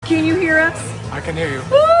Can you hear us? I can hear you.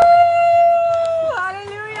 Woo!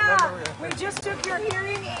 Hallelujah! We just took your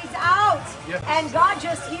hearing aids out, and God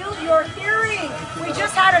just healed your hearing. We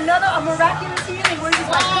just had a miraculous healing. Where he's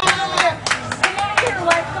like, come on over here. Come on over here,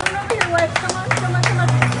 wife. Come on over here, wife. Come on, come on, come on.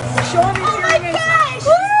 Show him your hearing aids.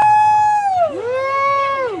 Woo!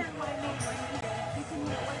 Woo!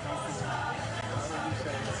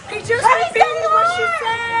 He just repeated what she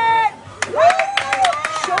said. Woo!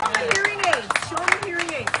 Show him the hearing aids. Show him the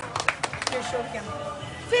hearing aids. Here, show the camera.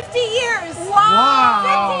 50 years.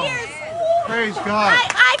 Wow. 50 years. Praise God.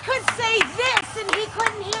 I could say this and he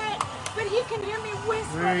couldn't hear it, but he can hear me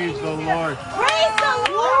whisper. Praise the Lord. Praise the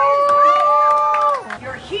Lord.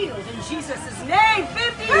 You're healed in Jesus' name.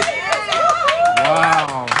 50 years.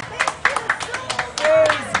 Wow.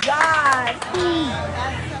 Praise God.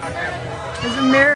 Isn't Mary?